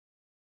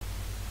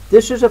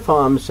This is a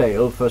farm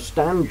sale for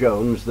Stan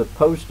Jones, the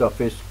Post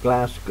Office,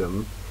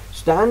 Glascwm.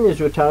 Stan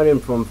is retiring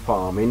from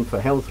farming for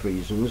health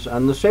reasons,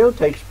 and the sale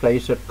takes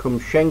place at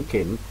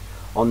CWMSHENKIN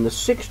on the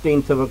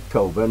 16th of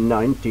October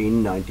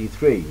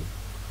 1993,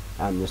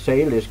 and the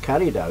sale is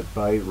carried out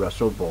by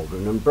Russell,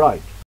 Baldwin and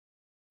Bright.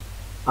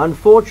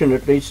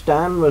 Unfortunately,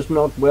 Stan was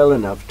not well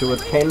enough to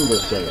attend the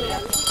sale.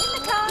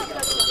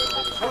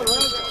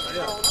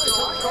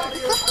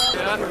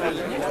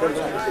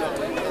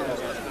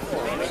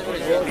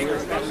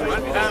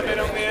 £1 bid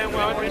on the end,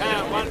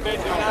 £1, 1 bid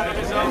out of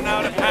his own,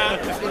 out a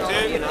pound, 2,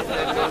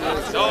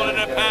 sold in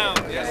a pound,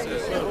 yes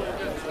sir.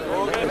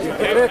 Morgan, £2,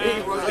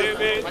 2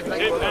 bids,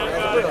 £2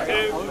 got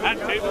it, 2, and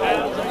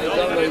 £2,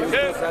 sold in a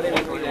 2.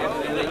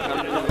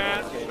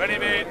 20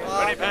 bid,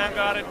 £20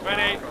 got it,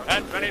 20,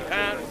 and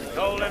 £20,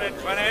 sold in at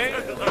 20.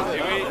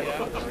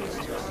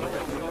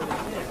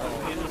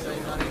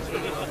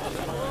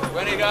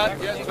 20 got,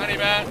 yes, 20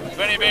 pound,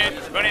 20 bid,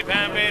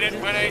 £20 bid at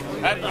 20,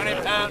 at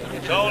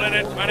 £20, sold it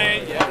at 20,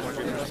 yes.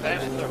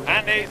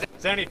 Andy,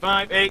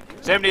 75, 8,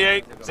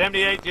 78,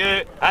 78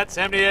 year, at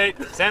 78,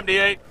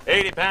 78,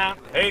 £80,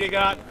 80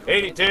 got,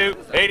 82,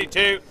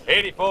 82,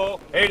 84,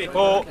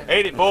 84,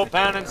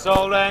 £84 and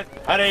sold it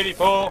at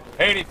 84,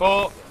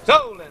 84,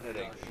 sold it at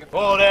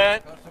 84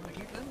 then.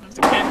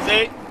 Mr.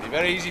 Kinsey, be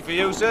very easy for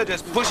you, sir,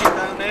 just push it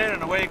down there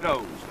and away it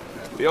goes.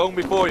 Be home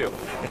before you.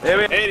 There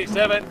we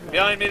 87,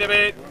 behind me the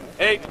bid.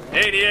 8,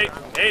 88,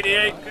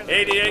 88,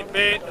 88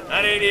 bid,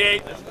 at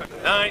 88,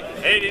 9,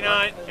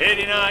 89,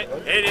 89,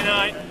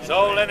 89,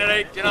 sold in at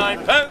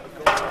 89 pound.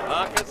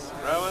 Marcus,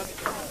 Rowan.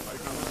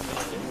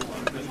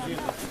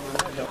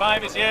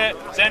 5 is here,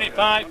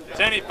 75,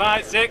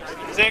 75, 6,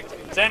 6,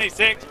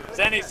 76,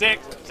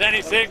 76,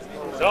 76,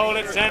 sold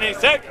at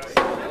 76.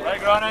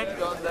 Greg Ronning.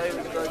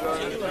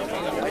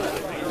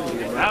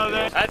 Now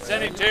then, at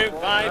 72,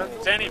 5,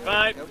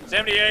 75,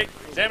 78,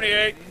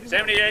 78,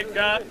 78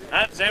 got,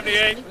 at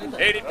 78,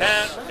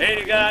 £80,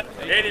 80 got,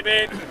 80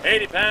 bid,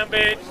 £80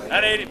 bid,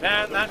 at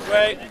 £80 that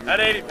way, at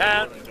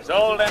 £80,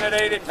 sold in at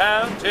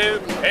 £80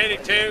 to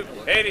 82,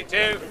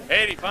 82,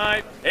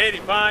 85,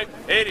 85,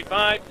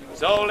 85,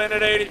 sold in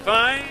at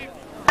 85.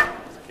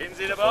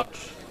 Kinsey the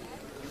box.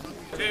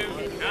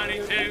 92,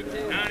 92,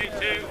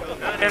 92,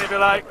 if you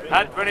like,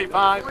 at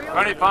 25,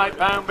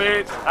 £25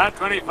 bids, at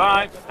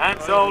 25,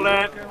 and sold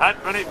in, at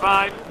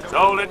 25,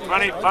 sold at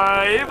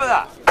 25 for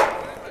that.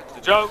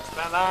 The jokes,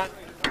 Benland.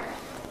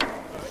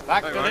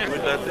 Back to this.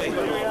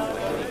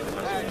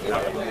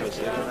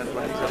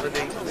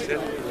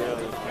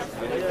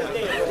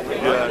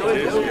 Yeah, it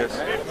is, yes.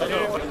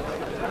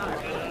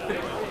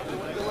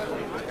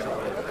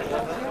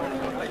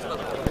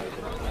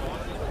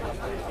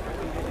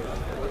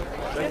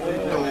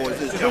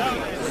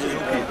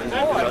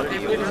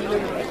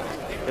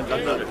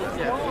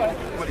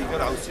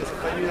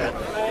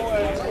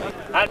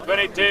 At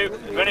 22,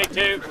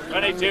 22,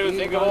 22,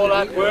 think of all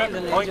that work,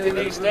 pointing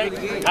these stakes.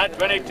 At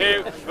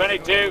 22,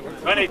 22,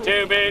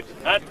 22 bid,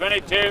 at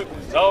 22,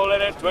 sold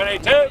it at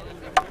 22.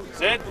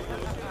 Sid,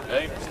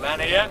 James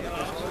Lanier.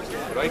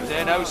 Right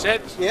there now,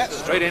 Sid. Yeah.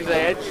 Straight into the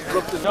edge.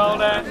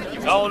 Sold at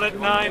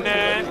 9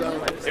 then.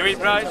 Huey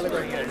Price.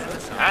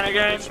 And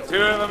again,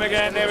 2 of them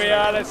again. There we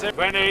are. Let's see.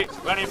 20,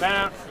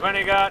 £20,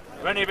 20 got,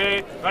 20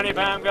 bid,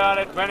 £20 got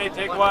it, 20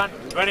 take 1,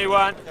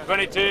 21,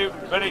 22,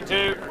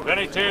 22,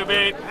 22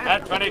 bid,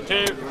 at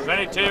 22,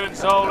 22 and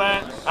sold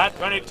there, at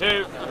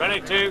 22,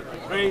 22,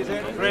 3,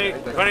 3,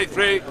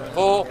 23,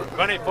 4,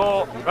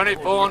 24,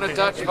 24 on the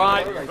touch,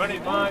 5,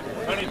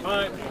 25,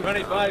 25,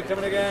 25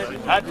 coming again,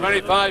 at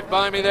 25,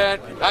 buy me then,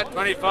 at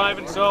 25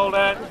 and sold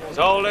there,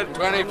 sold at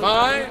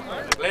 25,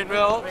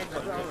 Linville,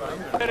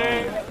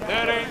 13,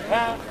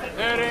 £13,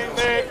 13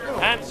 big,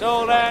 and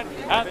sold at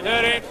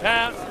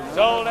 £13,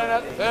 sold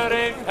at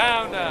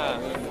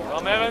 £13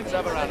 from Evans,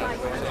 have a runner.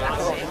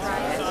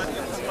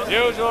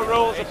 Usual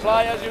rules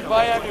apply as you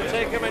buy them, you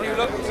take them and you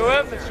look to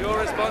them, it's your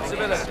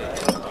responsibility.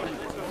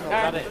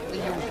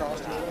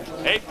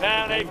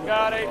 £8, 8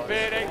 got, 8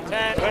 bid, 8,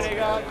 10, 20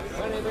 got,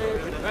 20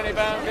 bid,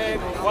 £20 bid,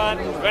 1,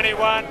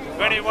 21,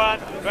 21,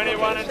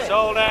 21 and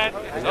sold at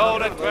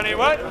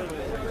 21.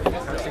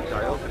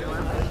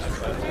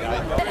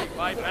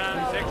 £5, £6,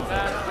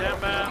 £10,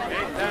 £8,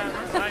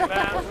 £9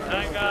 got,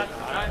 £9 got,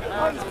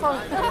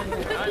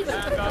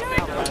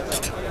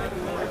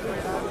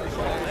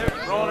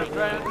 roll it,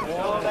 Trent,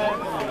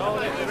 roll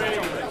it, 3.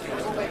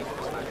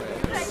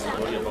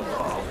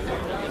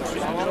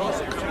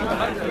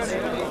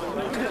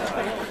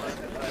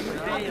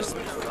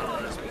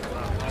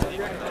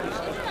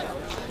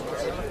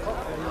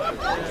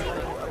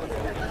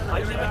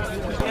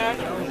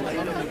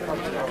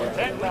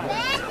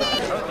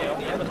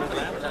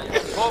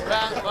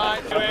 £4,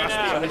 5, 2 in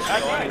now.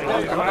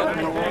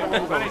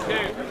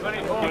 22,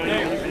 24,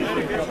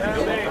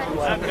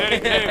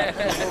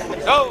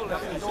 32, sold.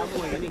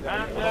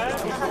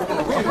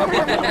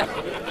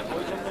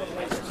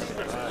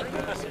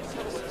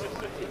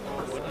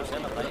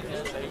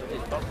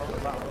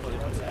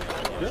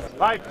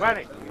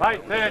 $520,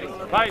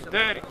 $530,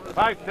 $530,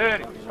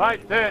 $530,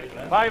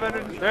 $530,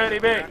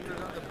 $530 bid.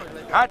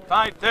 at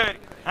 5.30.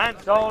 And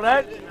sold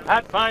then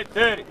at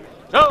 5.30.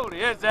 Sold,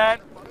 here's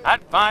that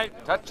at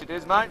 5. Touch, it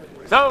is mine.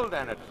 Sold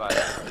then at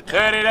 5.30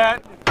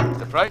 then. What's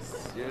the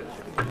price? Yes.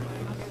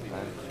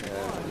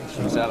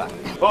 Seller.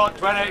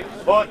 420,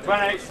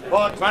 420,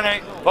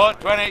 420,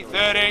 420,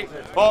 30,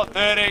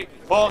 430,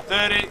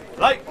 430.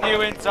 Like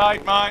new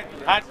inside mine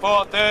at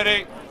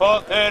 430,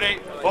 430,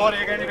 40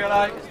 again if you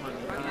like.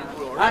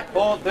 At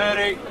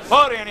 430,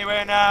 40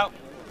 anywhere now.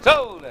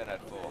 Sold then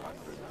at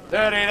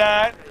 430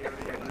 then.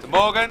 To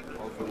Morgan.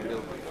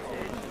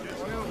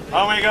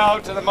 On we go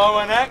to the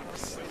mower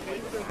next.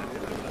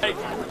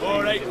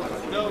 4-8,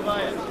 still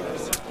by it.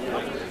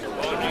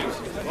 4-9,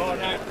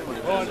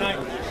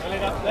 fill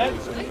it up then.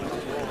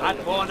 At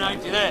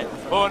 490 there.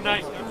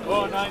 490,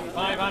 490,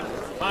 500,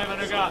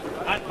 500 got.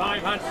 At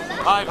 500,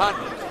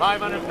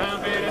 500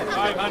 pound bid at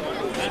 500.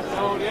 And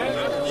sold it.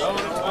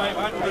 Sold at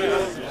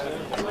 500.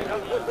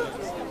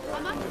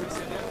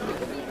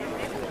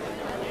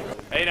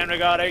 800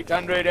 got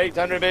 800,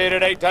 800 bid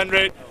at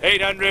 800,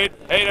 800,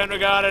 800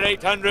 got at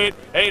 800,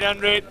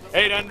 800,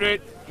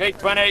 800,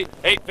 820,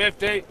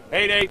 850,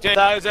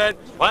 880,000,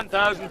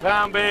 1,000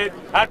 pound bid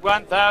at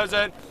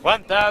 1,000,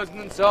 1,000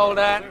 and sold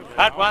at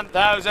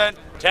 1,000,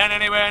 10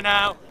 anywhere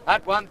now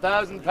at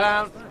 1,000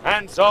 pounds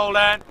and sold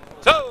at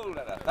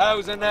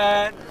 1,000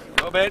 and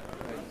no bid.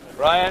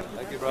 Brian,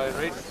 thank you Brian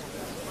Reese.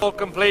 All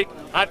complete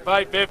at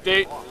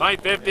 550,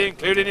 550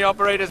 including the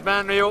operator's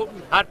manual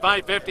at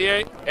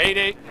 558,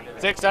 80.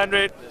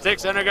 600,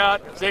 600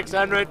 got,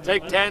 600,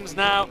 take 10s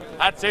now,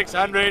 at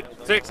 600,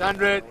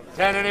 600,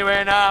 10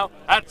 anywhere now,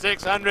 at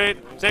 600,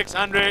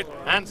 600,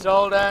 and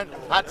sold at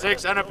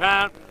 600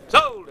 pound,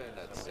 sold in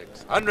at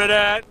 600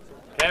 at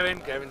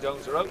Kevin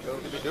Jones the road, what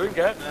have you been doing,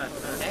 Kev?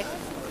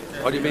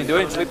 What have you been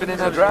doing, sleeping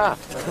in a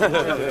draft?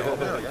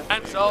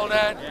 And sold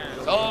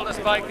a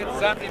spike at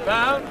 70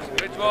 pounds,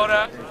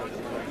 Bridgewater.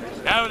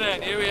 Now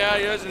then, here we are,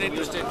 here's an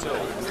interesting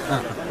tool.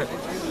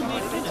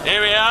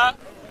 Here we are.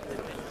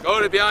 Go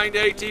to behind the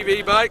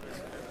ATV bike,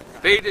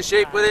 feed the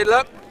sheep with it,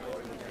 look.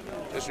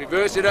 Just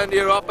reverse it under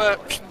your hopper,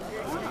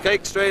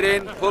 cake straight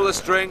in, pull the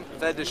string,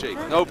 fed the sheep.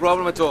 No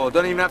problem at all,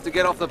 don't even have to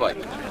get off the bike.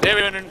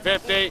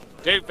 250,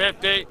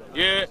 250,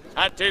 you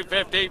at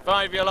 250,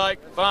 5 you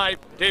like, 5,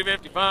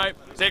 255,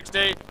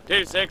 60,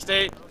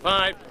 260,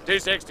 5,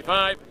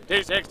 265,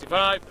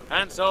 265,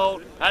 and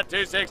sold at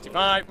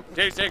 265,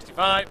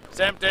 265,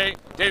 70,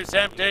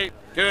 270,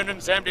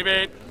 270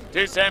 bid.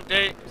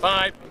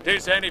 275,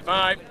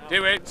 275,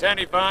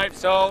 2875,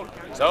 sold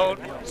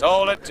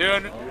at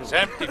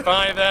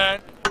 275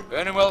 then.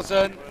 Vernon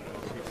Wilson.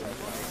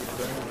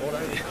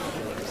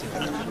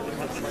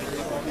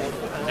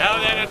 Now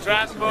then a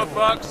transport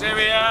box, here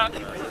we are.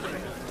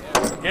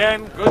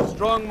 Again, good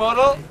strong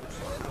model.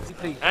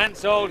 And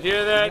sold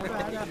here then.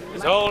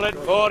 Sold at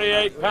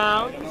 £48.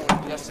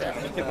 Yes, sir.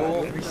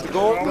 Go.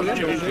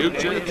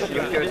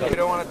 You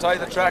don't want to tie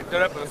the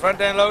tractor up with a front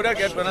end loader,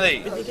 get one of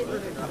these.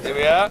 Here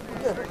we are.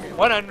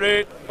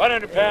 100,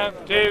 100 pounds,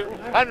 2,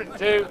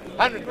 102,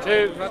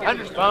 102,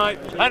 105,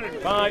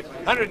 105,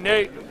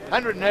 108,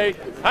 108,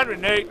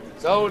 108.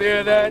 Sold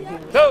here then.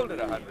 Sold at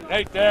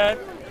 108 then.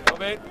 A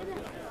bit.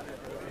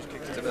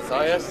 To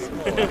Matthias.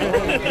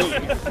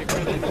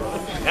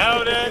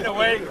 Now then,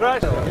 away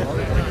crush.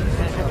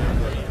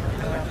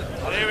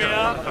 Here we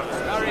are.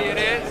 Sorry it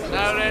is.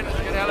 Now then, let's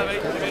get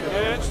elevated a bit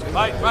here.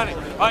 520,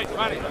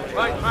 520,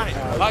 520,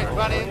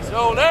 520 and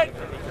sold it.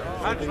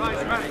 And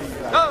 520.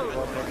 Sold.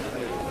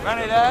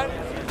 20 then.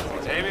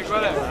 David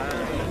Gwilym.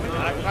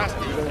 Alec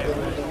Plasty.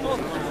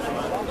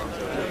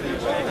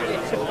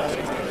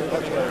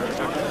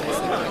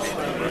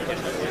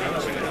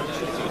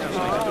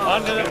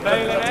 Under the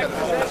baler next.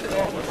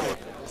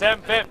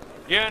 750.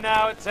 You're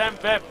now at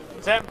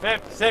 750.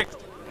 750, 60,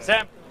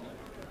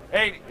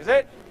 780. Is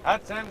it?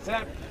 At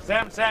 780,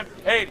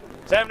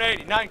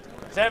 780, 90,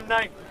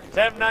 790,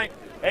 790,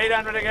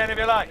 800 again if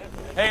you like.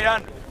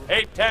 800,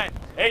 810,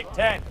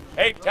 810,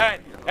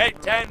 810,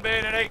 810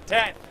 bid at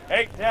 810,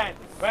 810,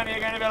 20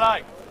 again if you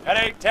like. At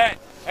 810,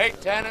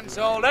 810 and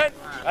sold it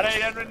at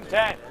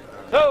 810.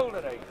 Sold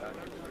at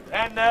 800.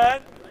 And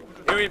then,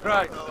 Huey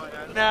Price.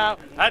 Now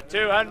at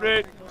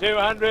 200,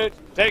 200,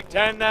 take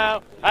 10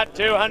 now at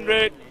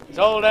 200,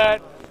 sold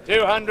at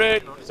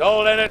 200,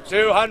 sold in at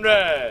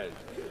 200.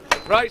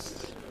 Price.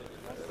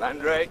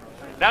 Landry.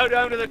 Now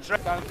down to the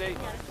track county.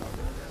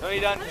 Only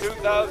done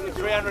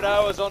 2,300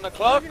 hours on the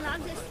clock.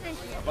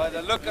 By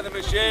the look of the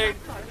machine,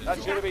 that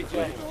should be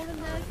changed.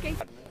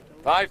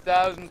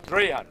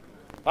 5,300.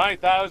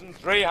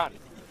 5,300.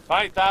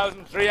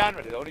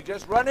 5,300. It's only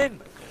just running.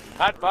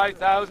 At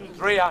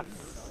 5,300.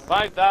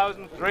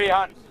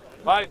 5,300.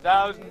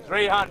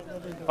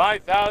 5,300.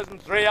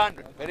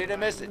 5,300. Ready to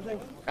miss it.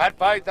 At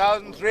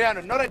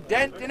 5,300. Not a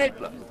dent in it,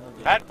 look.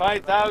 At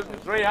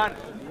 5,300.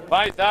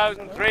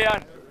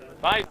 5,300.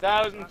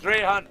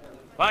 5,300,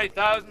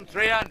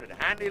 5,300,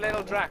 handy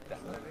little tractor,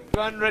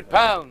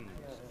 £200.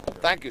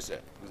 Thank you, sir.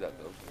 Who's that,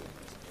 though?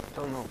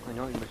 Don't know, I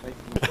know you must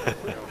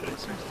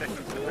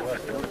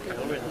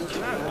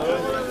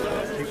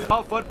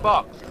 12-foot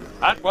box,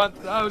 at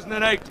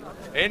 1,008.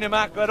 In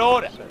immaculate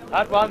order.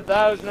 At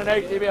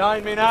 1,080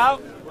 behind me now.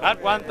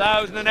 At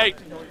 1,008.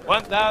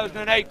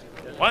 1,008.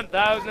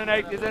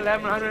 1,008 is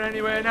 1,100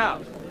 anywhere now.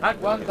 At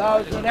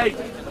 1,008.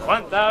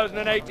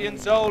 1,080 and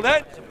sold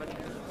in.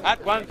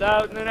 At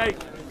 1,008.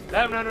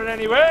 1,100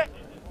 anywhere.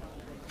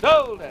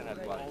 Sold in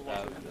at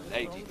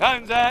 1,080.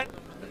 Times then.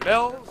 The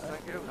bills.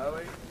 Thank you.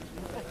 Howie.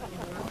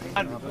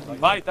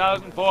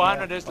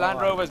 5,400. This Land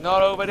Rover's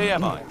not over the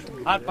MI.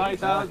 At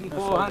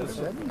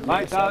 5,400.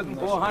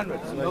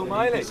 5,400. No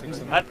mileage.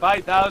 At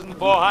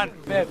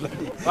 5,400.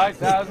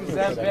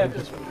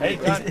 5,750.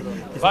 800.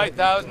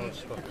 5,800.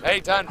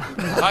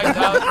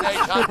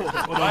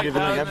 5,800.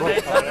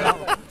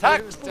 5,800.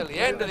 Tax till the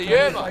end of the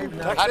year, mate.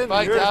 At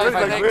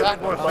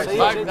 5,800.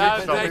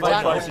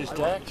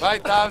 5,800.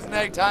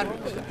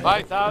 5,800.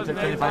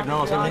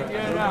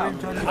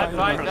 5,800. At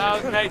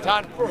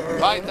 5,800.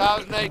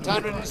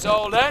 5,800 and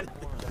sold in.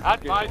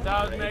 At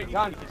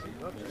 5,800.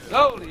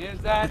 Slowly is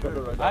that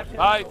at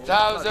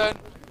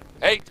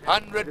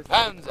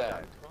 £5,800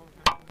 there.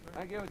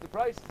 Thank you. Is the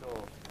price?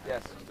 Or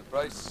yes, the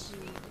price.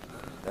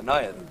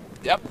 Deny it.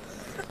 Yep.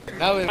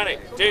 Now 220,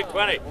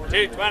 220,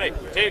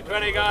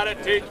 220 got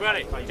it,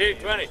 220,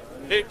 220.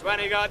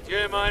 220 got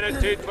your mine at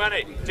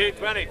 220,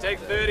 220, take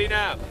 30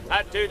 now,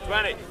 at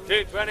 220,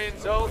 220 and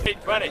sold,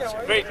 320,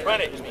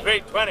 320,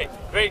 320,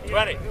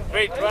 320,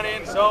 320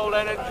 and sold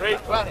and at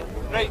 320,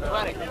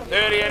 320,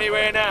 30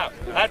 anywhere now,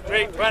 at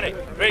 320,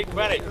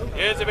 320,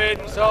 here's a bid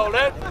and sold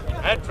it,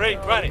 at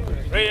 320,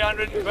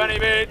 320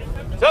 bid,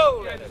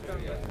 sold it,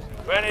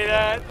 20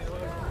 then,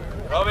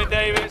 Robin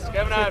Davis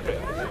coming after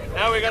it.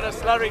 Now we got a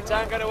slurry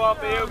tanker to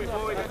offer you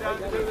before we go down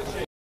to the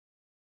ship.